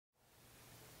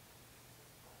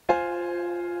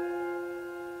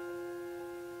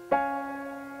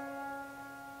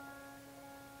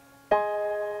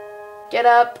get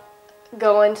up,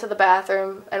 go into the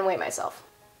bathroom, and weigh myself.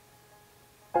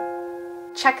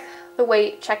 Check the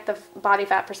weight, check the body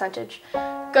fat percentage.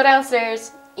 Go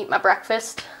downstairs, eat my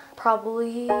breakfast.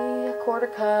 Probably a quarter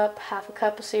cup, half a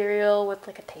cup of cereal with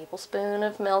like a tablespoon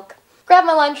of milk. Grab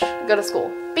my lunch, go to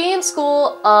school. Be in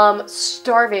school,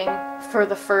 starving for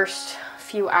the first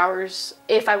few hours.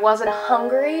 If I wasn't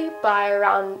hungry by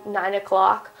around 9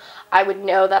 o'clock, I would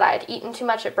know that I had eaten too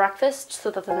much at breakfast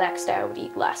so that the next day I would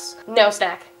eat less. No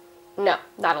snack. No,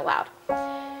 not allowed.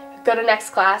 Go to next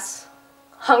class.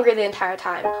 Hungry the entire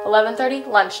time. 11:30,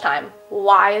 lunchtime.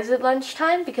 Why is it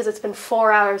lunchtime? Because it's been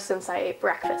 4 hours since I ate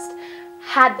breakfast.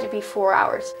 Had to be 4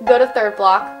 hours. Go to third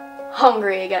block.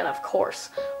 Hungry again, of course.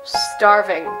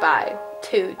 Starving by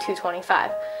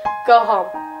 2:25. Go home.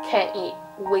 Can't eat.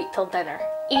 Wait till dinner.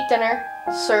 Eat dinner.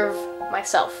 Serve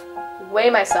myself.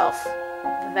 Weigh myself.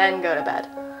 Then go to bed.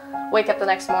 Wake up the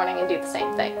next morning and do the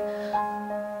same thing.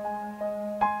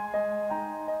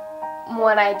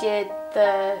 When I did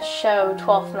the show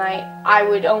 12th Night, I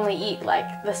would only eat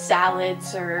like the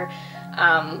salads or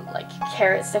like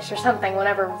carrot sticks or something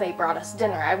whenever they brought us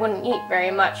dinner. I wouldn't eat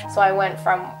very much. So I went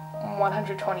from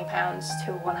 120 pounds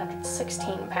to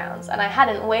 116 pounds. And I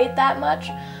hadn't weighed that much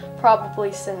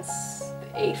probably since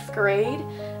 8th grade.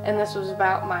 And this was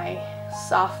about my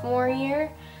sophomore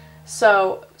year.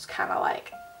 So it was kind of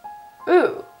like,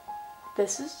 ooh,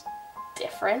 this is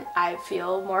different. I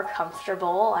feel more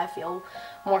comfortable. I feel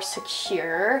more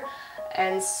secure.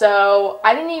 And so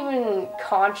I didn't even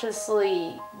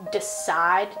consciously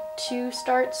decide to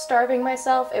start starving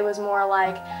myself. It was more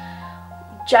like,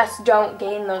 just don't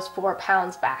gain those 4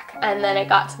 pounds back. And then it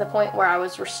got to the point where I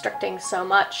was restricting so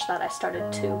much that I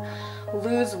started to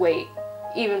lose weight,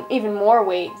 even more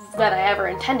weight than I ever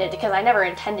intended, because I never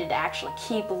intended to actually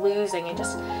keep losing.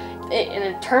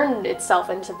 It turned itself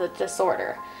into the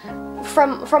disorder.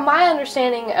 From my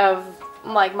understanding of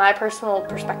like my personal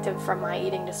perspective from my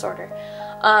eating disorder,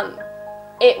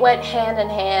 it went hand in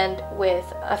hand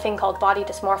with a thing called body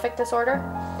dysmorphic disorder,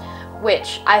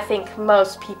 which I think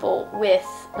most people with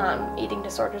eating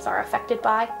disorders are affected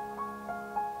by.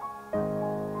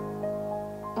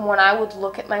 When I would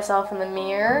look at myself in the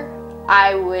mirror,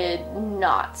 I would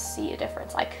not see a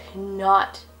difference. I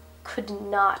could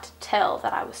not tell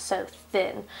that I was so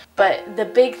thin. But the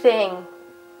big thing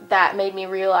that made me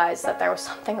realize that there was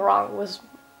something wrong was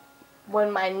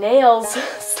when my nails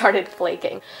started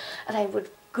flaking. And I would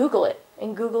Google it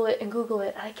and Google it and Google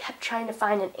it. And I kept trying to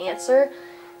find an answer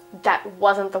that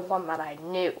wasn't the one that I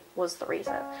knew was the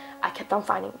reason. I kept on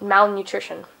finding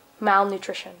malnutrition. I'm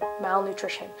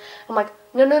like,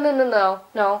 no,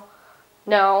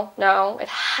 it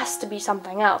has to be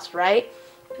something else, right?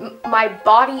 My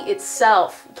body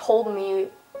itself told me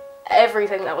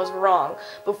everything that was wrong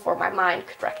before my mind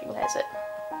could recognize it.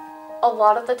 A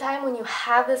lot of the time when you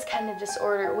have this kind of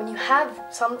disorder, when you have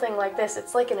something like this,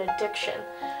 it's like an addiction.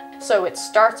 So it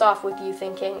starts off with you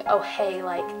thinking, oh hey,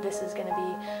 like this is gonna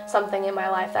be something in my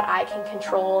life that I can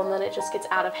control, and then it just gets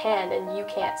out of hand and you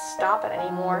can't stop it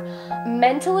anymore.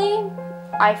 Mentally,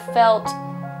 I felt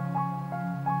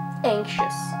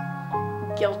anxious,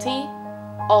 guilty,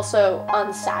 also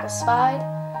unsatisfied,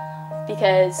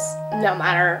 because no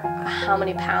matter how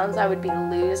many pounds I would be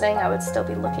losing, I would still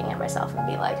be looking at myself and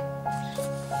be like,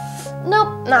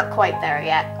 nope, not quite there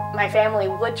yet. My family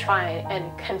would try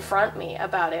and confront me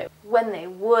about it. When they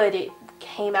would, it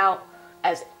came out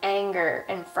as anger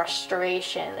and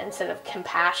frustration instead of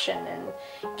compassion and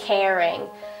caring.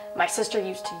 My sister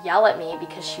used to yell at me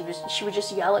because she would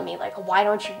just yell at me like, why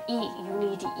don't you eat? You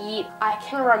need to eat. I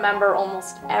can remember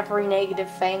almost every negative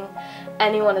thing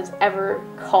anyone has ever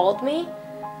called me,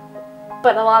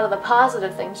 but a lot of the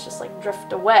positive things just like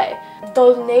drift away.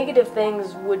 Those negative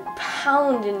things would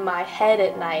pound in my head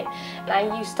at night, and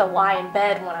I used to lie in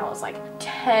bed when I was like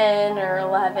 10 or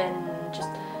 11 and just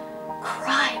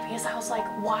cry because I was like,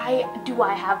 why do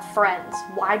I have friends?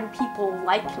 Why do people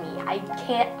like me? I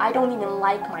don't even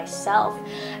like myself.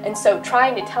 And so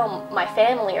trying to tell my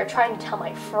family or trying to tell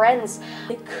my friends,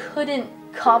 they couldn't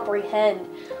comprehend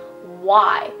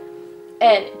why.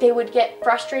 And they would get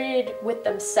frustrated with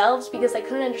themselves because they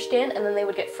couldn't understand, and then they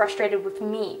would get frustrated with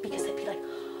me because they'd be like,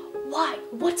 why?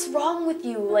 What's wrong with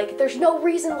you? Like, there's no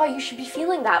reason why you should be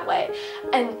feeling that way.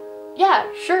 And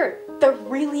yeah, sure, there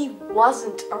really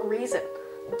wasn't a reason.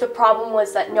 The problem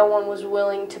was that no one was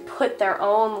willing to put their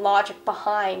own logic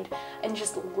behind and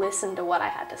just listen to what I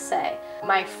had to say.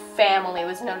 My family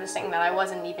was noticing that I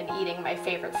wasn't even eating my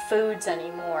favorite foods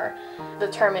anymore. The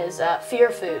term is fear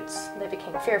foods. They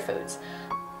became fear foods.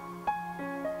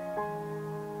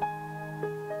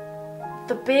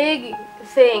 The big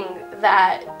thing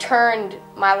that turned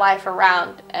my life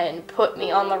around and put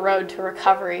me on the road to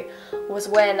recovery was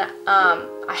when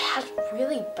I had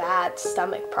really bad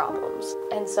stomach problems.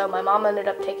 And so my mom ended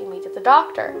up taking me to the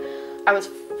doctor. I was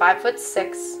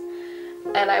 5'6"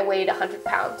 and I weighed 100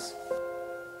 pounds.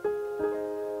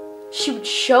 She would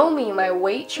show me my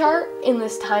weight chart in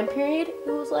this time period. It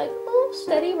was like, oh,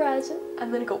 steady rising.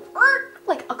 And then it go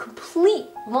like a complete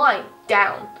line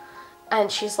down. And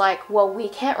she's like, well, we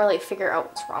can't really figure out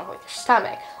what's wrong with your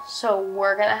stomach. So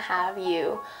we're gonna have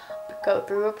you go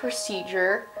through a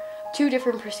procedure, 2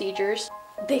 different procedures.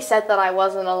 They said that I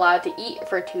wasn't allowed to eat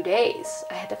for 2 days.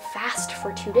 I had to fast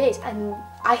for 2 days. And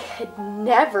I had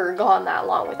never gone that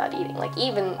long without eating. Like,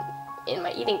 even in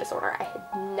my eating disorder, I had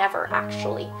never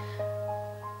actually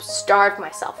starved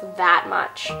myself that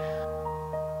much.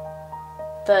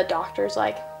 The doctor's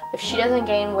like, if she doesn't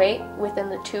gain weight within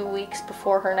the 2 weeks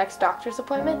before her next doctor's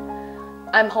appointment,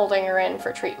 I'm holding her in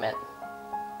for treatment.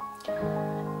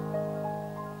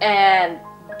 And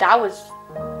that was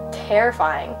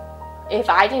terrifying. If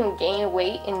I didn't gain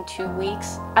weight in 2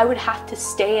 weeks, I would have to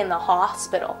stay in the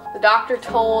hospital. The doctor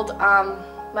told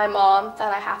my mom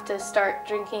that I have to start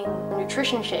drinking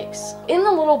nutrition shakes. In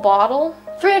the little bottle,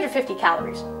 350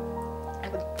 calories. I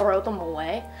would throw them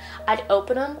away. I'd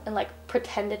open them and like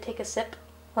pretend to take a sip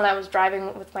when I was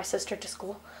driving with my sister to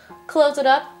school. Close it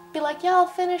up, be like, yeah, I'll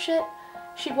finish it.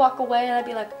 She'd walk away and I'd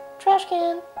be like, trash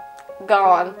can,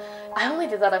 gone. I only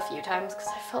did that a few times because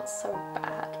I felt so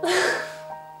bad.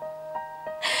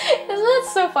 Isn't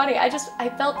that so funny? I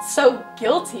felt so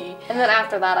guilty. And then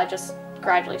after that, I just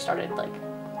gradually started like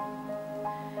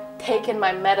taking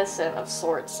my medicine of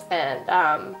sorts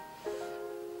and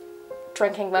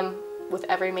drinking them with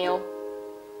every meal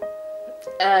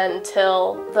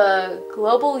until the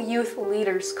Global Youth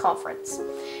Leaders Conference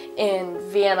in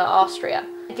Vienna, Austria.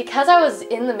 Because I was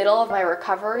in the middle of my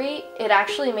recovery, it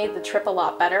actually made the trip a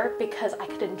lot better because I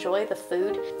could enjoy the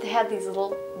food. They had these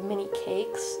little mini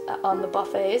cakes on the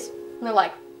buffets, and they're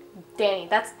like, Dani,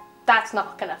 that's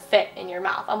not gonna fit in your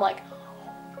mouth. I'm like,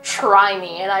 try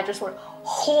me, and I just went,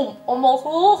 and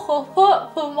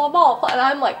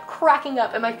I'm like cracking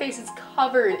up, and my face is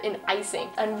covered in icing,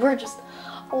 and we're just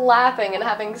laughing and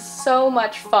having so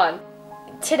much fun.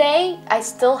 Today, I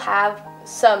still have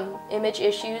some image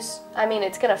issues. I mean,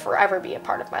 it's gonna forever be a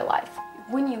part of my life.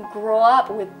 When you grow up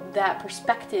with that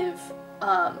perspective,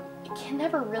 it can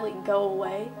never really go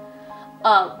away.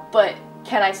 But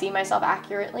can I see myself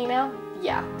accurately now?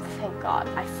 Yeah, thank God.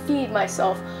 I feed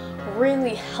myself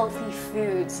really healthy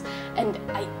foods and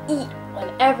I eat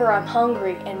whenever I'm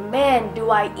hungry, and man, do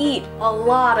I eat a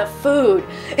lot of food.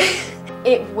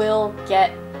 It will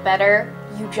get better.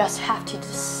 You just have to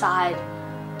decide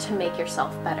to make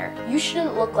yourself better. You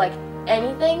shouldn't look like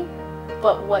anything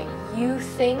but what you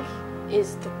think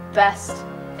is the best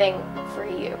thing for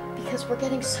you, because we're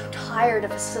getting so tired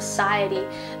of a society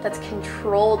that's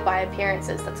controlled by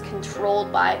appearances, that's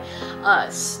controlled by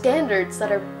standards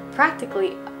that are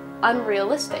practically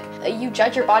unrealistic. You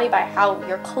judge your body by how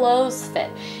your clothes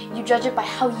fit. You judge it by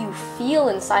how you feel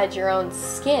inside your own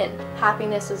skin.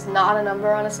 Happiness is not a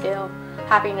number on a scale.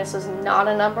 Happiness is not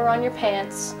a number on your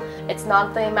pants. It's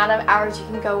not the amount of hours you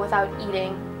can go without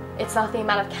eating. It's not the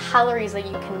amount of calories that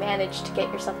you can manage to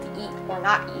get yourself to eat or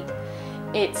not eat.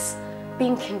 It's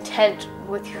being content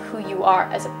with who you are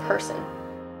as a person.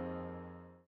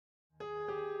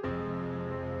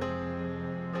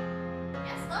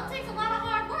 Yes, love takes a lot of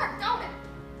hard work, don't it?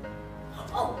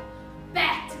 Oh,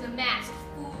 back to the masked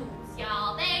fools,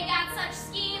 y'all. They